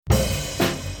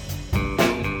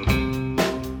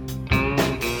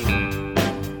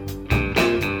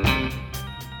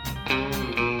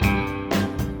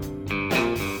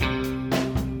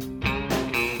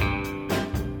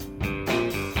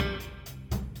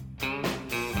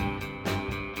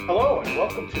Hello and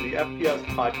welcome to the FPS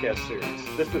podcast series.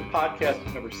 This is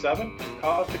podcast number 7,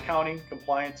 Cost Accounting,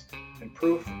 Compliance, and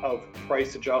Proof of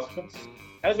Price Adjustments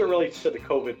as it relates to the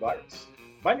COVID virus.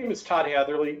 My name is Todd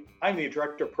Hatherley. I'm the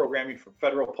Director of Programming for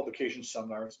Federal Publication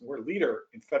Seminars, and we're a leader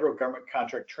in federal government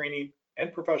contract training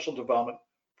and professional development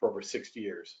for over 60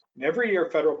 years. And every year,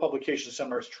 Federal Publication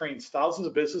Seminars trains thousands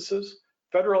of businesses,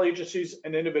 federal agencies,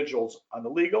 and individuals on the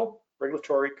legal,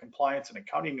 regulatory, compliance, and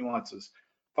accounting nuances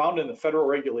found in the federal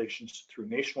regulations through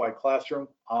nationwide classroom,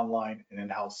 online, and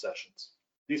in-house sessions.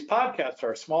 These podcasts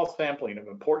are a small sampling of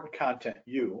important content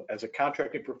you, as a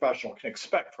contracting professional, can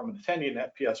expect from attending an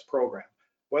FPS program.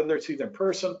 Whether it's either in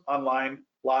person, online,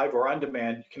 live, or on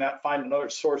demand, you cannot find another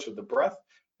source of the breadth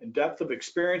and depth of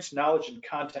experience, knowledge, and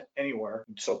content anywhere.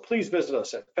 So please visit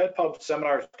us at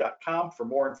fedpubseminars.com for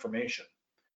more information.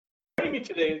 Joining me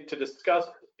today to discuss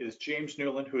is James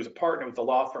Newland, who is a partner with the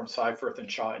law firm Seifert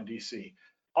 & Shaw in DC.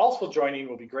 Also joining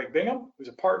will be Greg Bingham, who's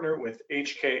a partner with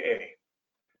HKA.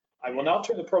 I will now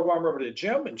turn the program over to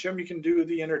Jim, and Jim, you can do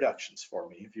the introductions for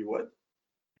me, if you would.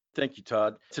 Thank you,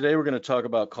 Todd. Today we're going to talk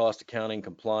about cost accounting,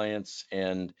 compliance,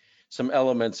 and some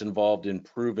elements involved in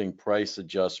proving price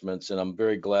adjustments. And I'm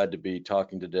very glad to be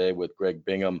talking today with Greg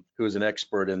Bingham, who is an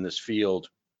expert in this field.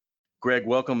 Greg,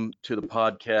 welcome to the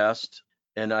podcast.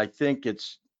 And I think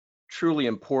it's truly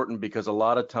important because a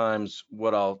lot of times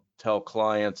what I'll tell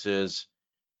clients is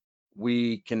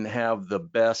we can have the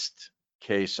best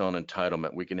case on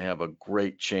entitlement. We can have a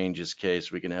great changes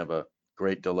case. We can have a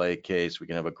great delay case. We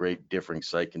can have a great differing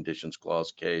site conditions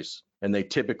clause case. And they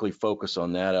typically focus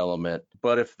on that element.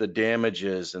 But if the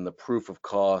damages and the proof of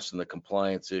cost and the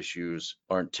compliance issues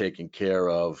aren't taken care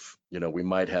of, we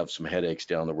might have some headaches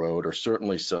down the road, or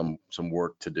certainly some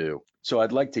work to do. So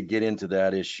I'd like to get into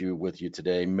that issue with you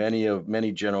today.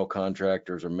 Many general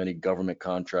contractors or many government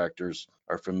contractors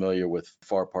are familiar with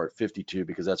FAR Part 52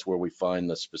 because that's where we find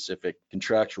the specific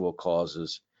contractual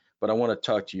clauses. But I want to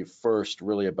talk to you first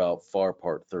really about FAR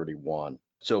Part 31.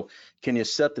 So can you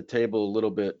set the table a little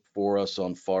bit for us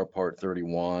on FAR Part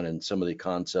 31 and some of the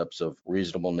concepts of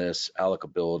reasonableness,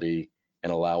 allocability,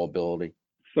 and allowability?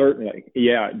 Certainly.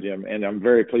 Yeah, Jim. And I'm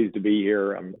very pleased to be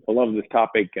here. I love this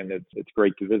topic, and it's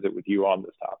great to visit with you on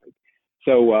this topic.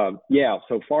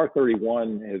 So FAR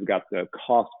 31 has got the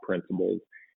cost principles,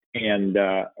 and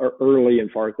early in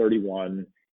FAR 31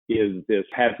 is this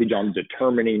passage on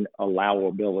determining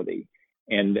allowability.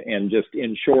 And just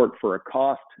in short, for a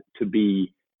cost to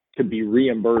be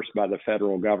reimbursed by the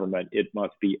federal government, it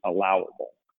must be allowable.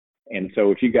 And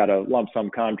so if you got a lump sum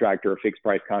contract or a fixed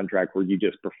price contract where you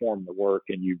just perform the work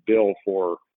and you bill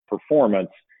for performance,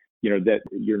 that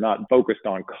you're not focused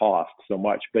on cost so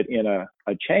much. But in a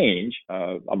change,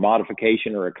 a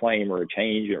modification or a claim or a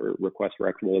change or a request for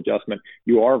equitable adjustment,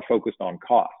 you are focused on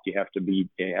cost. You have to be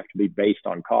based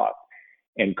on cost.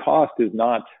 And cost is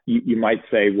not, you might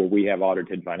say, well, we have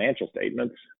audited financial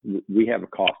statements. We have a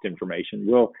cost information.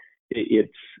 Well,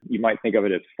 you might think of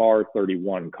it as FAR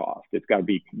 31 cost. It's got to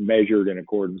be measured in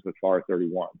accordance with FAR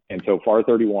 31. And so FAR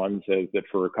 31 says that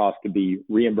for a cost to be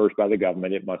reimbursed by the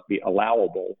government, it must be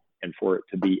allowable. And for it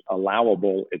to be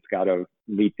allowable, it's got to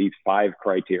meet these 5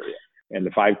 criteria. And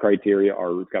the 5 criteria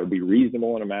are, it's got to be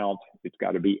reasonable in amount. It's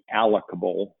got to be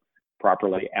allocable,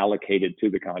 properly allocated to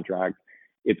the contract.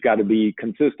 It's got to be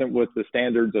consistent with the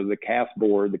standards of the CAS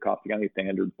board, the Cost Accounting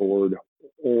Standards Board,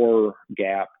 or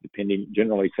GAAP, depending,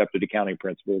 generally accepted accounting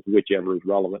principles, whichever is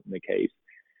relevant in the case.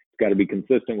 It's got to be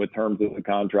consistent with terms of the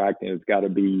contract, and it's got to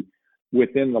be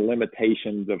within the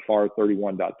limitations of FAR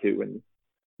 31.2. And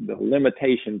the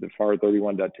limitations of FAR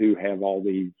 31.2 have all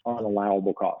these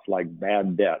unallowable costs like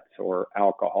bad debts or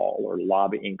alcohol or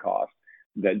lobbying costs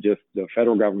that just the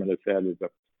federal government has said is a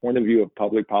point of view of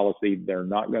public policy. They're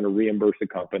not going to reimburse a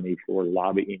company for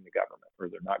lobbying the government, or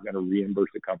they're not going to reimburse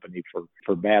a company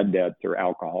for bad debts or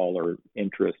alcohol or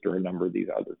interest or a number of these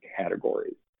other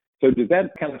categories. So does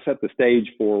that kind of set the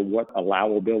stage for what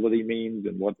allowability means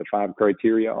and what the 5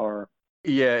 criteria are?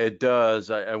 Yeah, it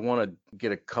does. I want to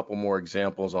get a couple more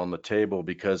examples on the table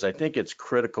because I think it's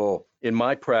critical. In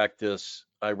my practice,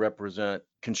 I represent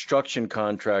construction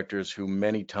contractors who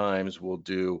many times will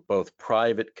do both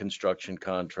private construction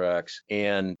contracts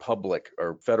and public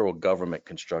or federal government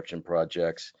construction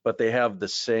projects, but they have the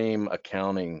same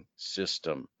accounting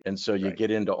system. And so you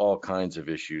get into all kinds of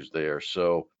issues there.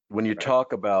 So when you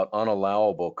talk about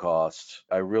unallowable costs,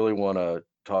 I really want to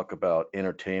talk about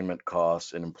entertainment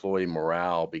costs and employee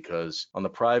morale, because on the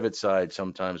private side,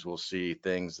 sometimes we'll see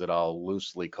things that I'll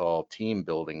loosely call team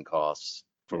building costs,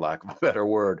 for lack of a better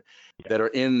word, that are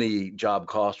in the job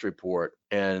cost report.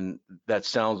 And that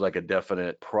sounds like a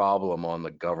definite problem on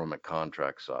the government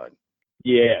contract side.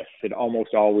 Yes, it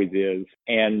almost always is.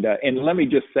 And let me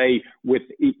just say,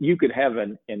 you could have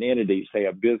an entity, say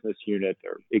a business unit,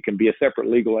 or it can be a separate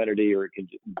legal entity, or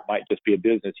might just be a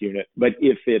business unit. But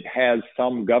if it has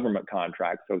some government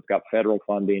contracts, so it's got federal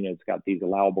funding, it's got these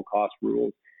allowable cost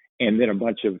rules, and then a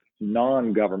bunch of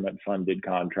non-government funded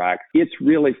contracts, it's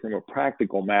really, from a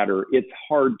practical matter, it's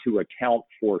hard to account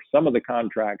for some of the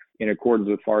contracts in accordance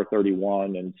with FAR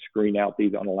 31 and screen out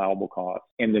these unallowable costs.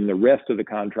 And then the rest of the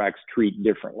contracts treat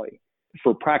differently.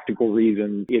 For practical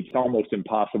reasons, it's almost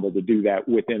impossible to do that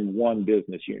within one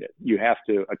business unit. You have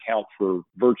to account for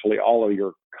virtually all of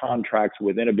your contracts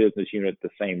within a business unit the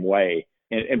same way.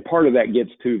 And part of that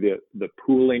gets to the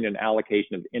pooling and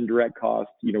allocation of indirect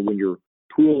costs. You know, when you're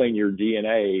pooling your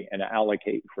G&A and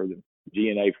allocate for the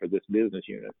G&A for this business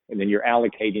unit, and then you're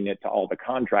allocating it to all the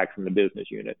contracts in the business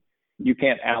unit, you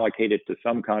can't allocate it to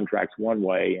some contracts one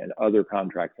way and other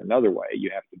contracts another way.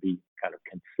 You have to be kind of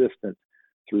consistent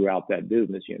throughout that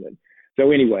business unit.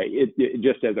 So anyway, it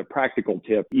just as a practical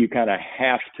tip, you kind of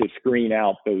have to screen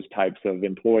out those types of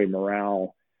employee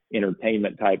morale,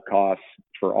 entertainment type costs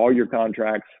for all your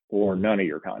contracts or none of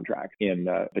your contracts in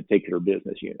a particular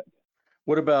business unit.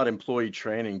 What about employee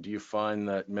training? Do you find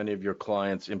that many of your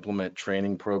clients implement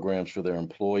training programs for their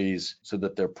employees so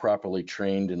that they're properly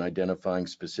trained in identifying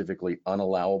specifically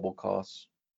unallowable costs?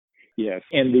 Yes,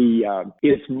 and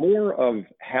it's more of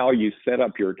how you set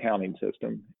up your accounting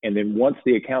system. And then once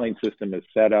the accounting system is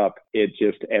set up, it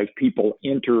just, as people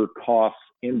enter costs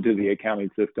into the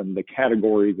accounting system, the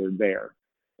categories are there,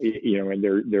 you know, and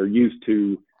they're used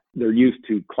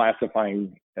to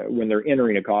classifying when they're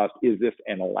entering a cost. Is this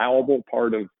an allowable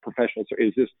part of professional?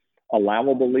 Is this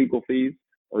allowable legal fees,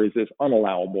 or is this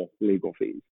unallowable legal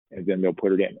fees? And then they'll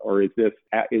put it in. Or is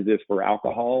this for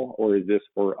alcohol, or is this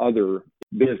for other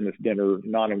business dinner,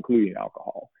 not including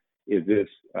alcohol? Is this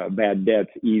bad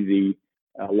debts, easy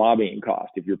lobbying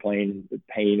cost? If you're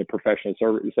paying a professional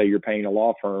service, say you're paying a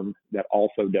law firm that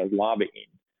also does lobbying,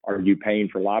 are you paying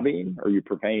for lobbying, or are you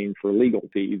paying for legal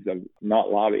fees of not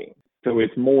lobbying? So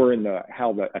it's more in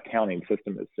how the accounting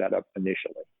system is set up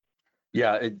initially.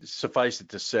 Yeah, suffice it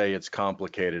to say, it's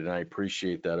complicated, and I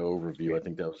appreciate that overview. I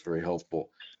think that was very helpful.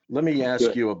 Let me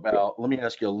ask you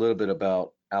a little bit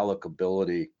about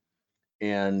allocability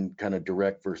and kind of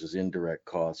direct versus indirect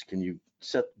costs. Can you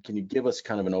give us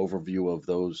kind of an overview of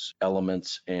those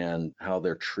elements and how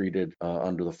they're treated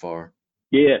under the FAR?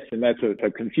 Yes, and that's a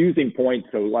confusing point.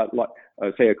 So,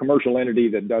 say a commercial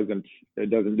entity that doesn't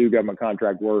do government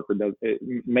contract work, or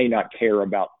may not care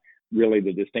about really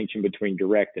the distinction between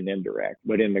direct and indirect.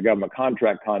 But in the government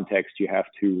contract context, you have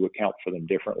to account for them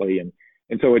differently. And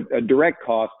so a direct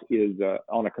cost is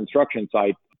on a construction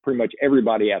site, pretty much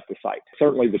everybody at the site.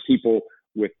 Certainly the people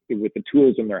with the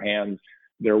tools in their hands,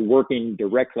 they're working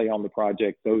directly on the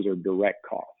project. Those are direct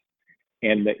costs.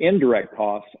 And the indirect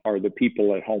costs are the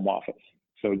people at home office.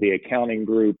 So the accounting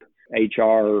group,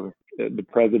 HR, the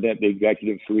president, the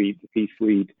executive suite, the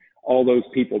C-suite, all those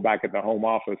people back at the home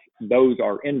office, those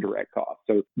are indirect costs.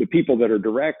 So the people that are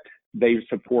direct, they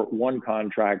support one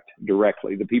contract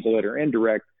directly. The people that are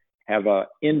indirect have an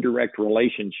indirect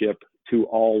relationship to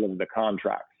all of the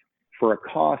contracts. For a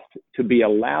cost to be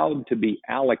allowed to be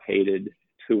allocated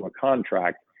to a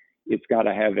contract, it's got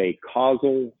to have a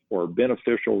causal or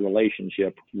beneficial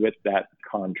relationship with that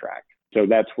contract. So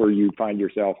that's where you find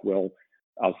yourself,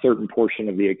 a certain portion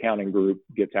of the accounting group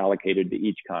gets allocated to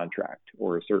each contract,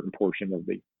 or a certain portion of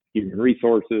the human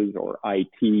resources or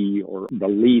IT or the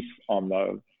lease on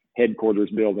the headquarters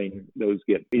building. Those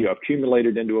get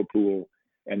accumulated into a pool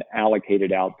and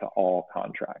allocated out to all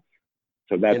contracts.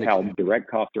 So that's how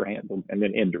direct costs are handled, and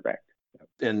then indirect.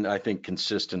 And I think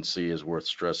consistency is worth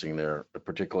stressing there,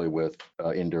 particularly with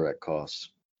indirect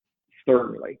costs.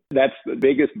 Certainly. That's the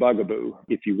biggest bugaboo,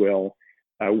 if you will,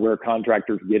 where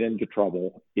contractors get into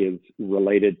trouble, is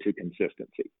related to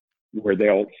consistency, where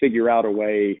they'll figure out a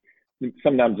way,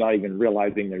 sometimes not even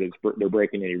realizing that they're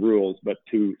breaking any rules, but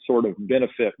to sort of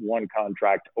benefit one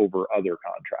contract over other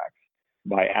contracts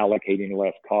by allocating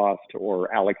less cost or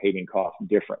allocating costs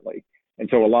differently. And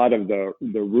so a lot of the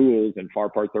rules in FAR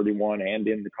Part 31 and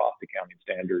in the cost accounting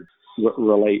standards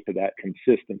relate to that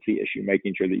consistency issue,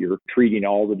 making sure that you're treating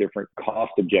all the different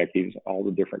cost objectives, all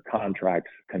the different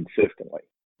contracts consistently.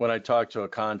 When I talk to a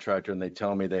contractor and they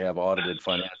tell me they have audited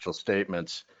financial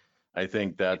statements, I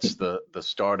think that's the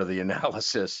start of the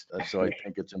analysis. So I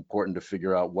think it's important to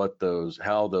figure out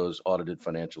how those audited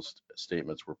financial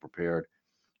statements were prepared.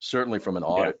 Certainly from an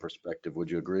audit perspective,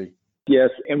 would you agree?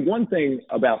 Yes, and one thing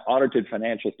about audited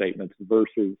financial statements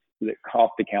versus the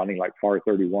cost accounting like FAR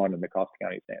 31 and the cost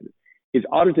accounting standards is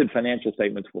audited financial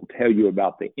statements will tell you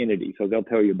about the entity. So they'll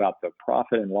tell you about the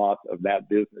profit and loss of that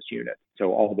business unit.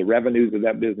 So all the revenues of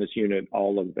that business unit,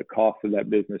 all of the costs of that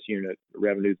business unit, the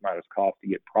revenues minus cost to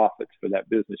get profits for that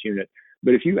business unit.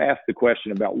 But if you ask the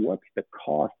question about what's the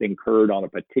cost incurred on a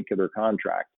particular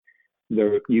contract,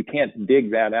 you can't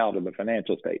dig that out of the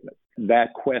financial statement.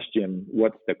 That question,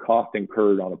 what's the cost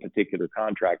incurred on a particular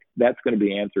contract, that's going to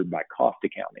be answered by cost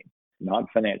accounting, not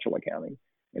financial accounting.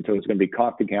 And so it's going to be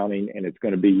cost accounting, and it's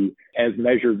going to be as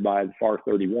measured by the FAR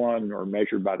 31 or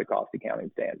measured by the cost accounting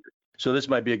standard. So this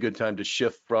might be a good time to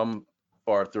shift from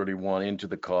FAR 31 into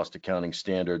the cost accounting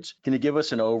standards. Can you give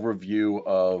us an overview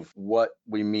of what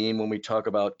we mean when we talk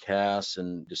about CAS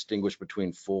and distinguish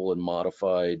between full and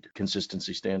modified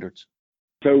consistency standards?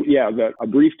 So yeah, a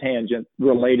brief tangent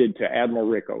related to Admiral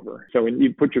Rickover. So when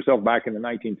you put yourself back in the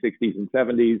 1960s and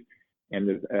 70s, and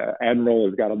the Admiral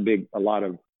has got a lot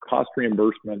of cost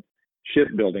reimbursement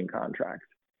shipbuilding contracts,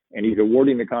 and he's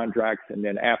awarding the contracts, and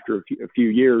then after a few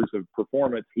years of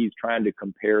performance, he's trying to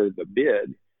compare the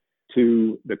bid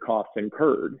to the costs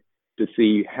incurred to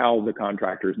see how the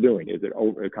contractor is doing. Is it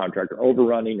a contractor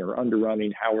overrunning or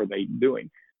underrunning? How are they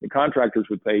doing? The contractors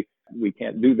would say, we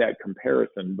can't do that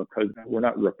comparison because we're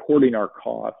not reporting our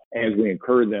costs as we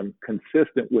incur them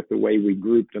consistent with the way we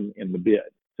grouped them in the bid.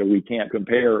 So we can't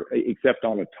compare, except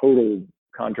on a total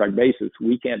contract basis.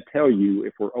 We can't tell you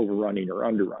if we're overrunning or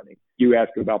underrunning. You ask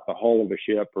about the hull of a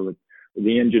ship or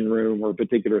the engine room or a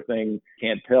particular thing,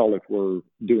 can't tell if we're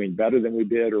doing better than we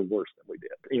did or worse than we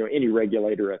did. Any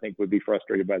regulator, I think, would be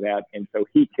frustrated by that. And so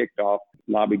he kicked off,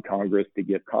 lobbied Congress to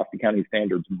get Cost Accounting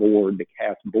Standards Board, the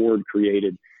CAS board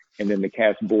created, and then the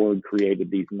CAS board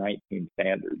created these 19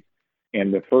 standards.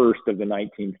 And the first of the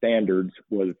 19 standards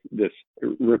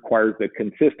requires the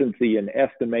consistency in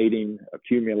estimating,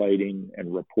 accumulating,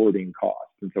 and reporting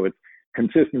costs. And so it's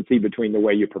consistency between the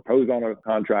way you propose on a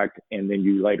contract and then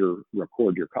you later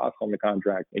record your costs on the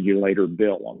contract and you later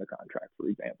bill on the contract, for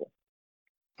example.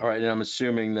 All right, and I'm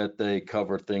assuming that they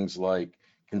cover things like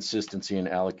consistency in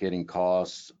allocating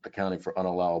costs, accounting for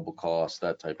unallowable costs,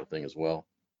 that type of thing as well.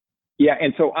 Yeah,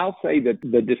 and so I'll say that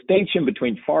the distinction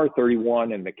between FAR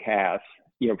 31 and the CAS,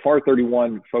 FAR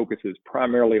 31 focuses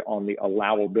primarily on the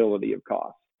allowability of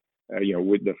costs.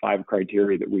 With the 5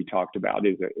 criteria that we talked about,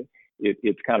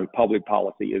 it's kind of public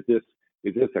policy. Is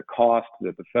this a cost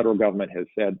that the federal government has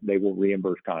said they will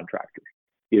reimburse contractors?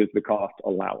 Is the cost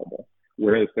allowable?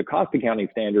 Whereas the cost accounting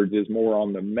standards is more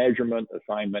on the measurement,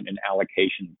 assignment, and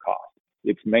allocation of cost.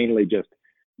 It's mainly just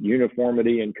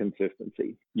uniformity and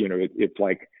consistency. It's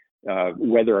like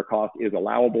whether a cost is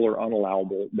allowable or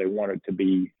unallowable, they want it to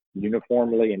be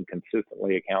uniformly and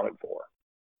consistently accounted for.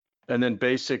 And then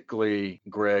basically,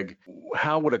 Greg,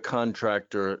 how would a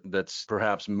contractor that's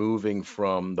perhaps moving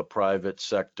from the private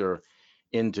sector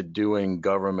into doing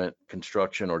government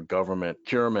construction or government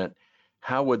procurement,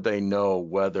 how would they know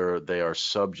whether they are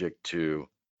subject to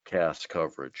CAS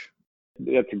coverage?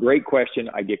 That's a great question.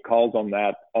 I get calls on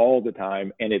that all the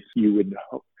time, and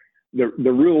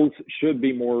the rules should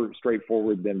be more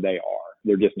straightforward than they are.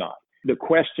 They're just not. The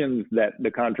questions that the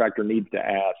contractor needs to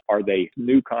ask, are they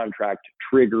new contract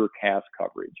trigger CAS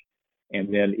coverage?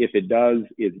 And then if it does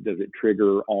it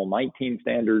trigger all 19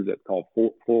 standards that's called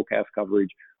full CAS coverage,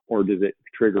 or does it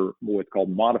trigger what's called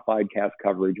modified CAS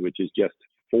coverage, which is just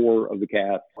 4 of the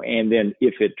CAS? And then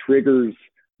if it triggers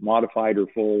modified or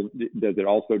full, does it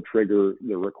also trigger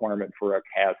the requirement for a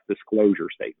CAS disclosure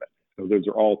statement? So those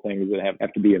are all things that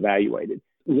have to be evaluated.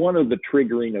 One of the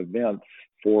triggering events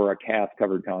for a CAS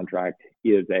covered contract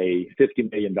is a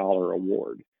 $50 million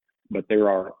award, but there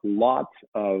are lots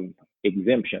of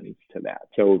exemptions to that.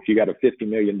 So if you got a $50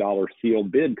 million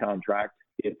sealed bid contract,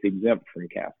 it's exempt from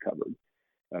CAS covered.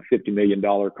 A $50 million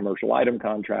commercial item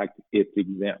contract, it's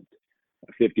exempt.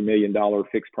 A $50 million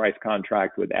fixed price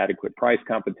contract with adequate price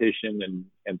competition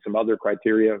and some other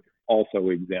criteria, also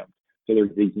exempt. So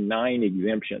there's these 9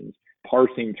 exemptions.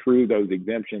 Parsing through those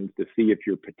exemptions to see if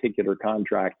your particular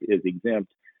contract is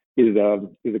exempt is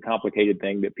a complicated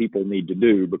thing that people need to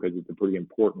do because it's a pretty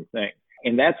important thing.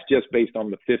 And that's just based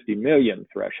on the 50 million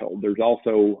threshold. There's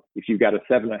also, if you've got a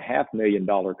 $7.5 million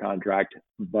contract,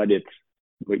 but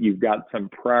you've got some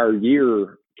prior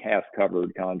year CAS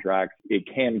covered contracts, it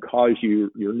can cause your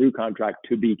new contract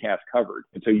to be CAS covered.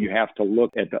 And so you have to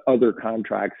look at the other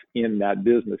contracts in that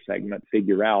business segment,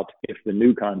 figure out if the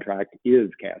new contract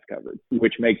is CAS covered,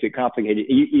 which makes it complicated.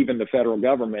 Even the federal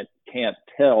government can't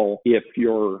tell if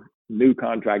your new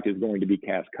contract is going to be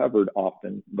CAS covered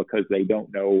often because they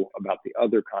don't know about the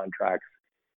other contracts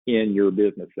in your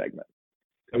business segment.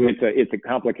 So it's a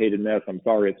complicated mess. I'm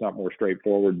sorry it's not more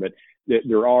straightforward, but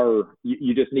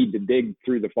you just need to dig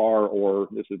through the FAR, or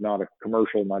this is not a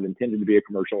commercial, not intended to be a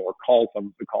commercial, or call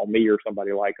me or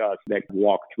somebody like us that can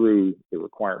walk through the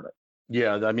requirement.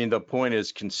 Yeah, I mean, the point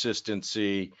is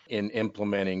consistency in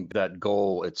implementing that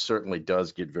goal. It certainly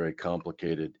does get very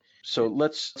complicated. So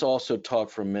let's also talk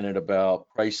for a minute about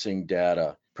pricing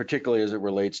data, particularly as it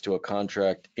relates to a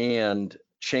contract and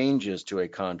changes to a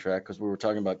contract, because we were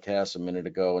talking about CAS a minute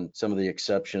ago and some of the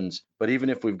exceptions. But even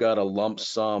if we've got a lump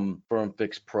sum firm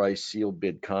fixed price sealed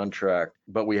bid contract,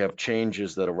 but we have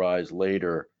changes that arise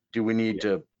later, do we need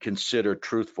to consider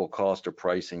truthful cost or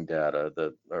pricing data,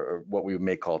 or what we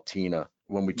may call TINA,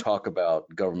 when we talk about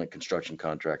government construction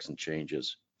contracts and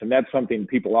changes? And that's something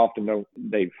people often don't,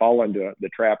 they fall into the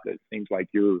trap that seems like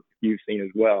you've seen as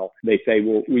well. They say,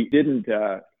 well, we didn't,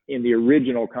 in the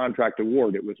original contract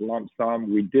award, it was lump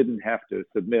sum. We didn't have to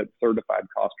submit certified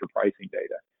cost or pricing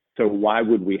data. So why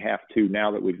would we have to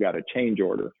now that we've got a change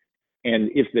order?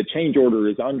 And if the change order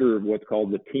is under what's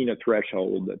called the TINA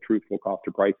threshold, the truthful cost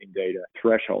or pricing data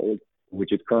threshold,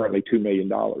 which is currently $2 million,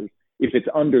 if it's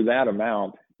under that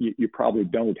amount, you probably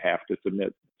don't have to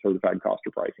submit certified cost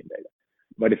or pricing data.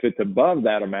 But if it's above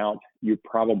that amount, you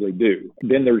probably do.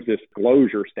 Then there's this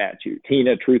disclosure statute,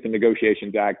 TINA, Truth in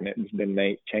Negotiations Act, and it's been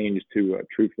changed to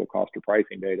truthful cost or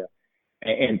pricing data.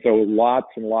 And so lots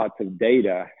and lots of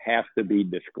data have to be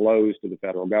disclosed to the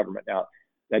federal government. Now,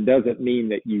 that doesn't mean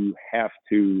that you have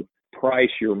to price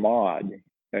your mod,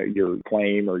 your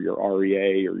claim or your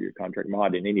REA or your contract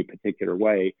mod in any particular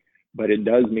way, but it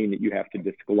does mean that you have to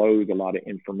disclose a lot of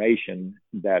information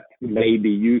that may be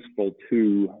useful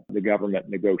to the government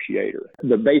negotiator.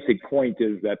 The basic point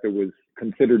is that there was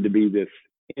considered to be this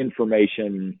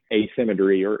information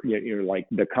asymmetry, or like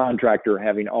the contractor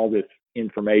having all this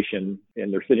information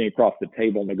and they're sitting across the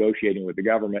table negotiating with the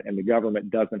government, and the government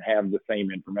doesn't have the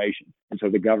same information. And so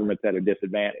the government's at a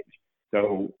disadvantage.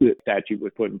 So the statute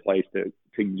was put in place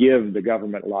to give the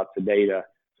government lots of data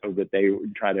so that they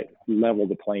would try to level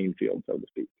the playing field, so to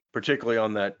speak. Particularly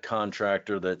on that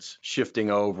contractor that's shifting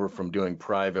over from doing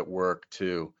private work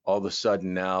to all of a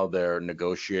sudden now they're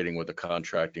negotiating with a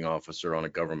contracting officer on a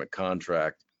government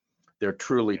contract. They're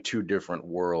truly two different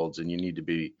worlds, and you need to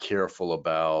be careful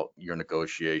about your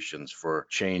negotiations for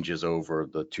changes over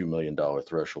the $2 million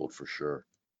threshold for sure.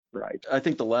 Right. I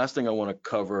think the last thing I want to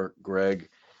cover, Greg,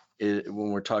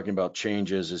 when we're talking about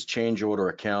changes is change order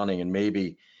accounting, and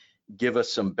maybe give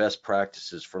us some best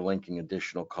practices for linking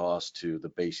additional costs to the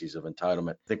bases of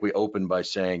entitlement. I think we opened by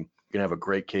saying you can have a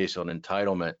great case on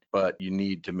entitlement, but you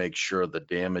need to make sure the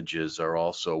damages are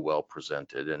also well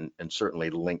presented and certainly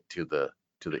linked to the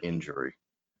injury.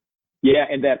 Yeah,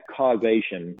 and that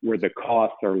causation where the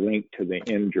costs are linked to the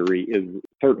injury is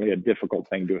certainly a difficult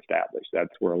thing to establish.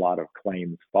 That's where a lot of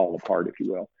claims fall apart, if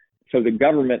you will. So the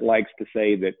government likes to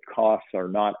say that costs are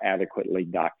not adequately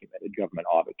documented, government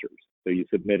auditors. So you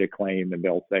submit a claim and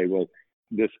they'll say, well,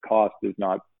 this cost is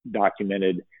not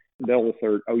documented. They'll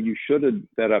assert, oh, you should have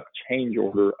set up change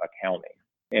order accounting.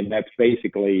 And that's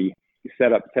basically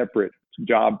set up separate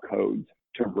job codes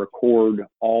to record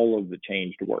all of the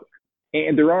changed work.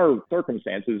 And there are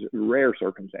circumstances, rare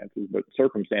circumstances, but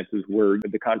circumstances where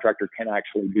the contractor can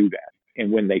actually do that.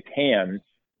 And when they can,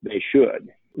 they should.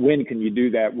 When can you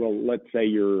do that? Well, let's say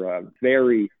you're a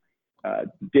very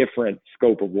different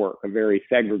scope of work, a very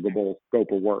segregable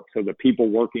scope of work. So the people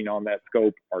working on that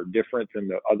scope are different than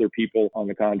the other people on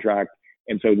the contract.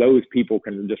 And so those people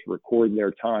can just record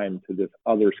their time to this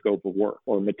other scope of work.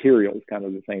 Or materials, kind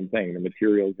of the same thing. The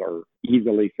materials are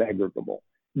easily segregable.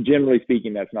 Generally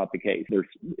speaking, that's not the case. There's,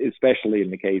 especially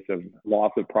in the case of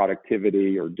loss of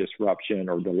productivity or disruption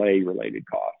or delay related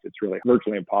costs, it's really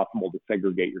virtually impossible to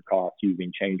segregate your costs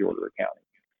using change order accounting.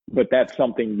 But that's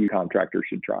something you contractors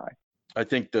should try. I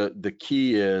think the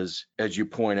key is, as you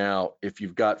point out, if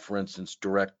you've got, for instance,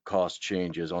 direct cost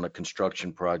changes on a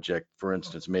construction project, for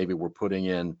instance, maybe we're putting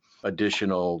in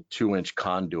additional 2-inch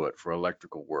conduit for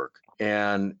electrical work.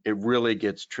 And it really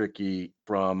gets tricky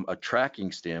from a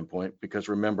tracking standpoint, because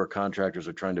remember, contractors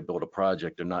are trying to build a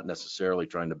project. They're not necessarily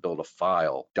trying to build a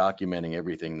file documenting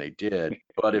everything they did.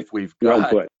 But if we've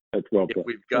got If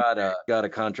we've got a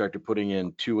contractor putting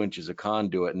in 2 inches of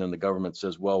conduit, and then the government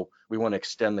says, well, we want to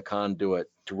extend the conduit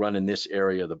to run in this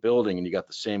area of the building, and you got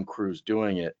the same crews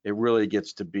doing it, it really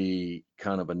gets to be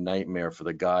kind of a nightmare for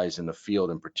the guys in the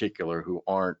field in particular who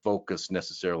aren't focused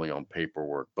necessarily on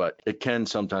paperwork, but it can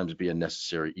sometimes be a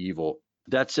necessary evil.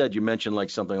 That said, you mentioned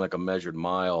like something like a measured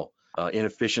mile.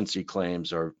 Inefficiency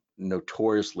claims are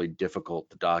notoriously difficult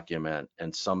to document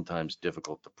and sometimes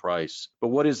difficult to price. But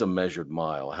what is a measured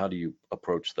mile? How do you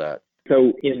approach that?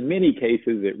 So in many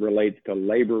cases, it relates to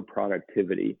labor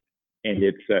productivity. And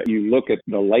it's you look at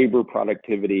the labor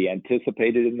productivity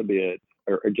anticipated in the bid,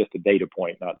 or just a data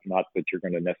point, not that you're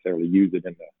going to necessarily use it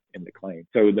in the claim.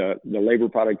 So the labor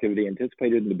productivity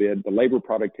anticipated in the bid, the labor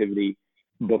productivity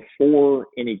before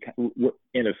in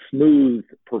a smooth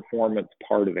performance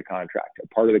part of the contract, a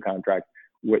part of the contract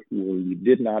where you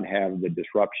did not have the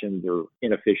disruptions or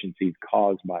inefficiencies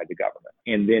caused by the government.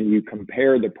 And then you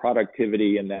compare the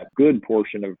productivity in that good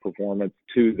portion of performance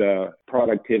to the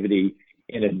productivity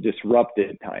in a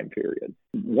disrupted time period.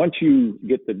 Once you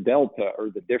get the delta or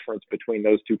the difference between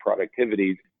those two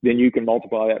productivities, then you can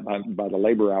multiply that by the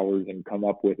labor hours and come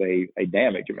up with a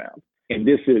damage amount. And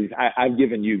this is, I've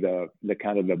given you the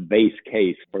kind of the base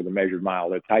case for the measured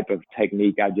mile, the type of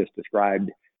technique I just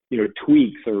described.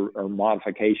 Tweaks or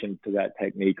modifications to that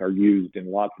technique are used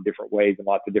in lots of different ways in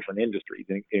lots of different industries,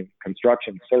 in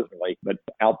construction certainly, but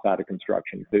outside of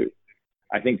construction too.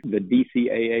 I think the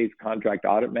DCAA's contract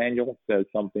audit manual says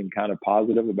something kind of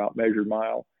positive about measured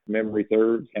mile, memory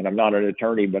serves. And I'm not an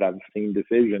attorney, but I've seen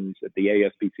decisions at the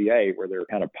ASPCA where they're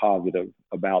kind of positive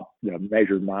about the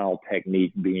measured mile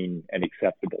technique being an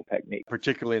acceptable technique.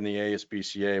 Particularly in the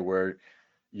ASPCA, where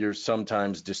you're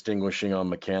sometimes distinguishing on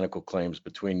mechanical claims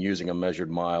between using a measured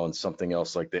mile and something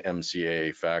else like the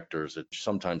MCAA factors. It's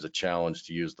sometimes a challenge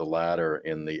to use the latter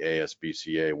in the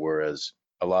ASPCA, whereas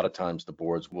a lot of times the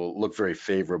boards will look very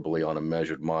favorably on a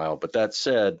measured mile. But that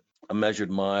said, a measured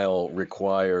mile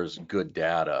requires good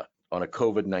data. On a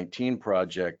COVID-19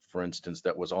 project, for instance,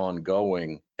 that was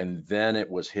ongoing, and then it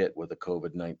was hit with a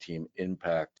COVID-19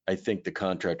 impact, I think the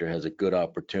contractor has a good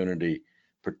opportunity,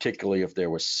 particularly if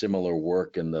there was similar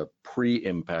work in the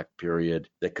pre-impact period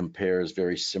that compares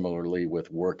very similarly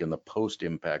with work in the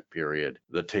post-impact period.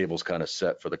 The table's kind of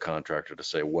set for the contractor to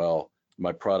say, well,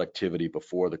 my productivity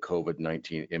before the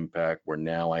COVID-19 impact, where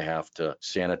now I have to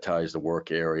sanitize the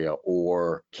work area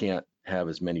or can't have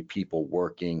as many people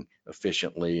working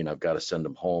efficiently and I've got to send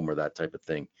them home or that type of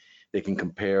thing. They can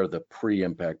compare the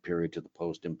pre-impact period to the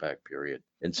post-impact period.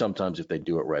 And sometimes if they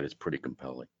do it right, it's pretty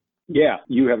compelling. Yeah,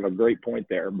 you have a great point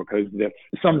there, because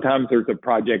sometimes there's a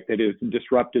project that is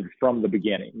disrupted from the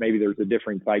beginning. Maybe there's a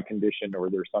differing site condition or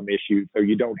there's some issue, so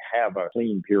you don't have a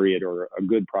clean period or a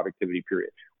good productivity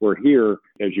period. Where here,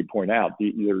 as you point out,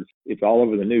 it's all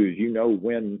over the news. You know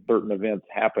when certain events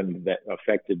happened that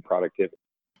affected productivity.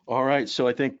 All right, so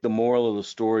I think the moral of the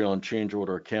story on change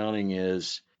order accounting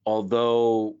is,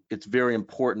 although it's very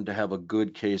important to have a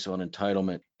good case on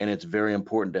entitlement, and it's very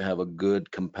important to have a good,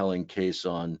 compelling case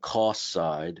on cost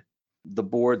side, the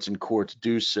boards and courts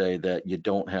do say that you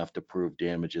don't have to prove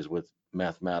damages with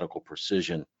mathematical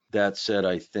precision. That said,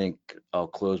 I think I'll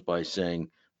close by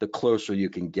saying the closer you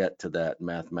can get to that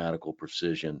mathematical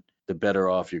precision, the better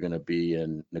off you're going to be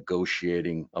in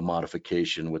negotiating a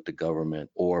modification with the government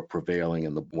or prevailing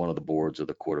in one of the boards of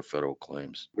the Court of Federal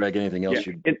Claims. Greg, anything else?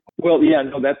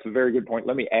 That's a very good point.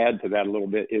 Let me add to that a little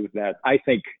bit, is that I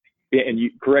think, and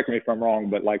you correct me if I'm wrong,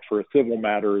 but like for a civil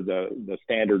matter, the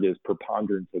standard is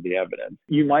preponderance of the evidence.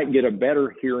 You might get a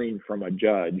better hearing from a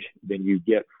judge than you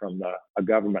get from a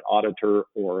government auditor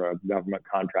or a government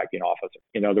contracting officer.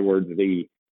 In other words,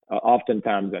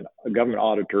 oftentimes a government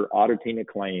auditor auditing a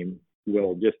claim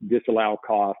will just disallow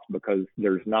costs because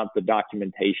there's not the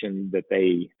documentation that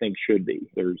they think should be.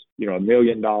 There's, $1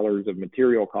 million of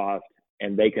material cost,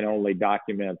 and they can only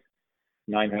document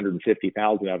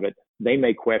 950,000 of it. They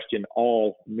may question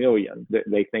all million.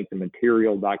 They think the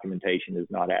material documentation is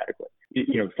not adequate.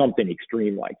 Something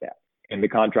extreme like that. And the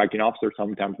contracting officer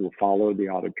sometimes will follow the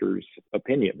auditor's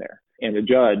opinion there. And a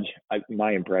judge,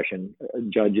 my impression,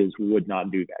 judges would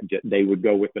not do that. They would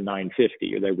go with the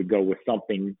 950, or they would go with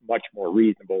something much more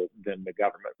reasonable than the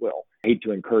government will. I hate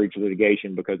to encourage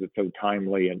litigation because it's so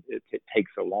timely and it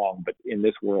takes so long, but in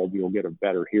this world, you'll get a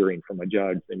better hearing from a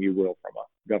judge than you will from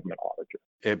a government auditor.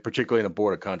 And particularly in the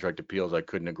Board of Contract Appeals, I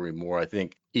couldn't agree more. I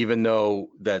think even though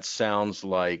that sounds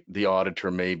like the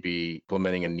auditor may be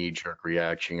implementing a knee-jerk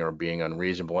reaction or being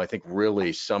unreasonable, I think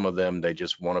really some of them, they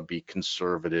just want to be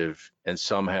conservative, and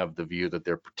some have the view that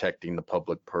they're protecting the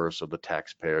public purse or the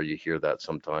taxpayer. You hear that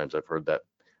sometimes. I've heard that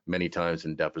many times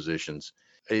in depositions.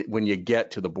 When you get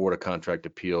to the Board of Contract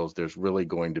Appeals, there's really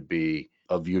going to be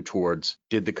a view towards,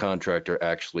 did the contractor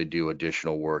actually do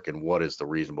additional work, and what is the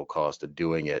reasonable cost of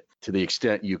doing it? To the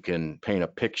extent you can paint a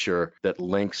picture that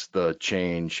links the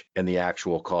change and the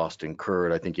actual cost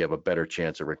incurred, I think you have a better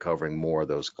chance of recovering more of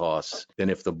those costs than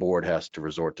if the board has to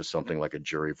resort to something like a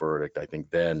jury verdict. I think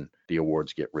then the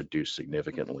awards get reduced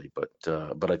significantly.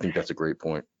 But I think that's a great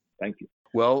point. Thank you.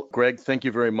 Well, Greg, thank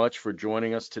you very much for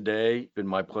joining us today. It's been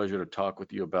my pleasure to talk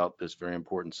with you about this very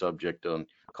important subject on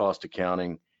cost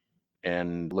accounting,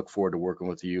 and look forward to working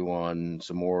with you on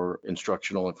some more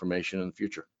instructional information in the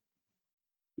future.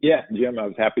 Yeah, Jim, I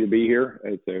was happy to be here.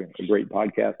 It's a great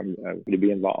podcast. I'm happy to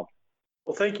be involved.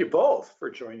 Well, thank you both for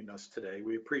joining us today.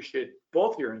 We appreciate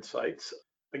both your insights.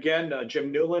 Again,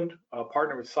 Jim Newland, a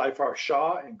partner with Seyfarth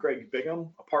Shaw, and Greg Bingham,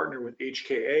 a partner with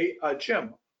HKA.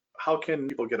 Jim, how can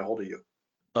people get a hold of you?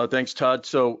 Thanks, Todd.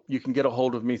 So you can get a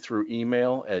hold of me through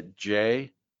email at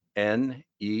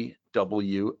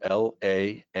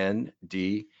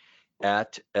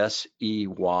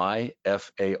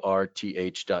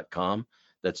jnewland@seyfarth.com.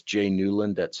 That's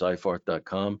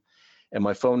jnewland@seyfarth.com. And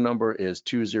my phone number is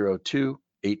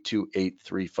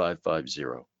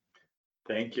 202-828-3550.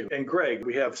 Thank you. And Greg,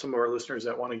 we have some of our listeners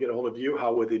that want to get a hold of you.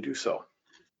 How would they do so?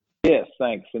 Yes,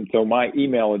 thanks. And so my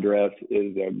email address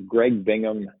is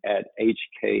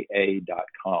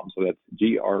gregbingham@hka.com. So that's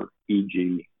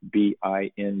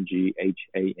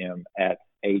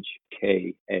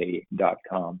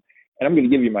gregbingham@hka.com. And I'm going to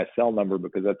give you my cell number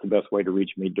because that's the best way to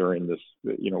reach me during this,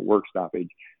 work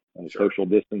stoppage, social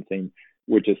distancing,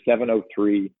 which is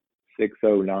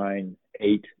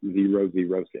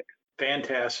 703-609-8006.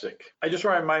 Fantastic. I just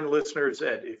want to remind listeners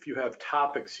that if you have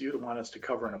topics you'd want us to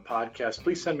cover in a podcast,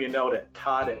 please send me a note at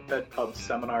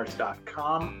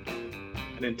todd@vetpubseminars.com.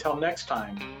 And until next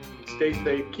time, stay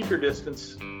safe, keep your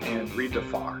distance, and read the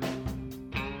FAR.